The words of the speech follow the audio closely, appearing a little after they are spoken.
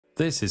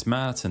This is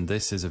Matt, and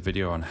this is a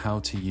video on how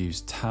to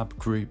use tab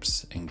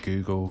groups in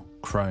Google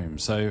Chrome.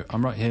 So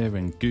I'm right here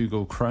in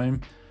Google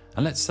Chrome,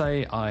 and let's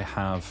say I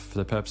have, for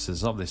the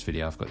purposes of this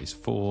video, I've got these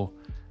four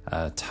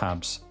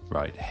tabs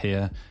right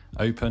here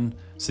open.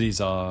 So these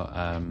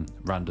are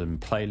random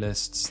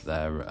playlists,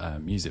 they're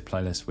music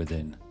playlists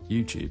within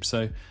YouTube.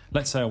 So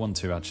let's say I want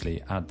to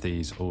actually add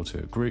these all to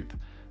a group.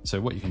 So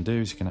what you can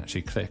do is you can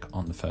actually click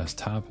on the first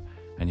tab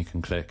and you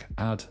can click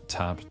add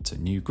tab to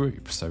new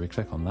group. So we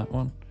click on that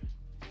one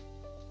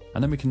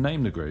and then we can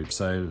name the group.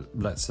 So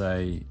let's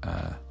say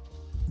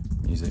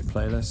music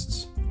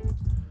playlists.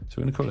 So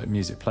we're going to call it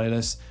music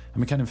playlist,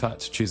 and we can in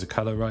fact choose a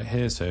color right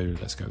here. So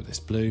let's go with this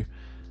blue.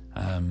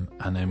 And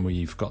then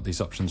we've got these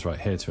options right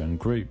here to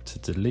ungroup, to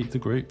delete the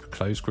group,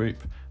 close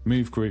group,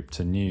 move group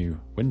to new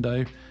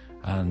window,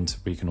 and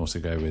we can also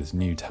go with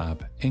new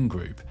tab in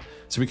group.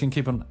 So we can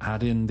keep on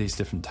adding these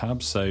different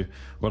tabs. So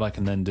what I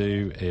can then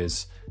do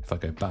is if I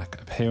go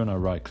back up here and I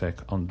right click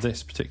on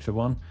this particular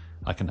one,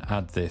 I can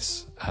add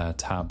this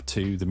tab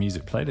to the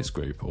music playlist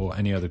group or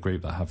any other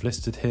group that I have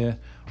listed here,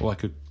 or I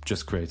could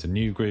just create a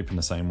new group in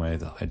the same way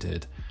that I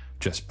did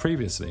just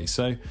previously.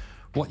 So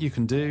what you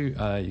can do,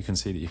 you can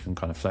see that you can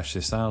kind of flesh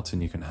this out,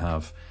 and you can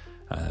have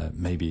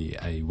maybe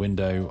a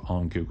window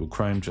on Google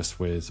Chrome just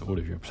with all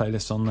of your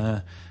playlists on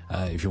there.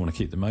 If you want to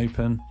keep them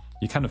open,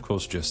 you can of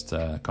course just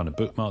kind of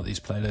bookmark these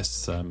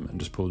playlists and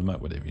just pull them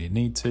up whenever you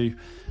need to.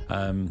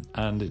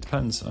 And it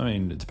depends,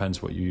 it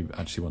depends what you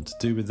actually want to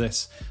do with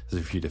this.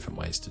 There's a few different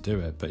ways to do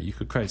it, but you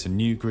could create a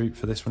new group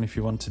for this one if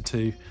you wanted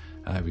to.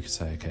 We could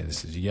say, okay,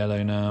 this is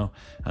yellow now,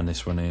 and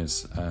this one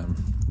is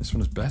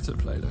better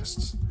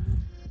playlists.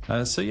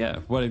 So yeah,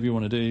 whatever you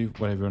want to do,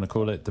 whatever you want to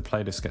call it, the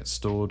playlist gets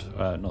stored,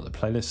 not the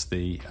playlist,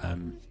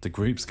 the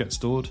groups get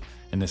stored.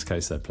 In this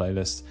case, they're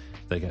playlists,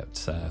 they get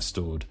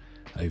stored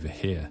over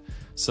here.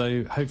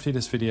 So hopefully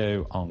this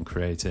video on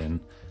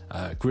creating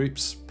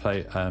groups,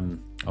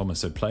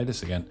 almost said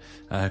playlists again,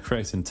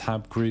 creating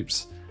tab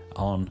groups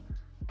on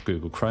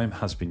Google Chrome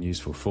has been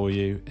useful for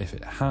you. If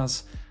it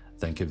has,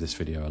 then give this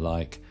video a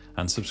like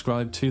and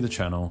subscribe to the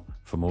channel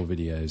for more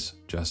videos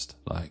just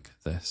like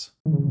this.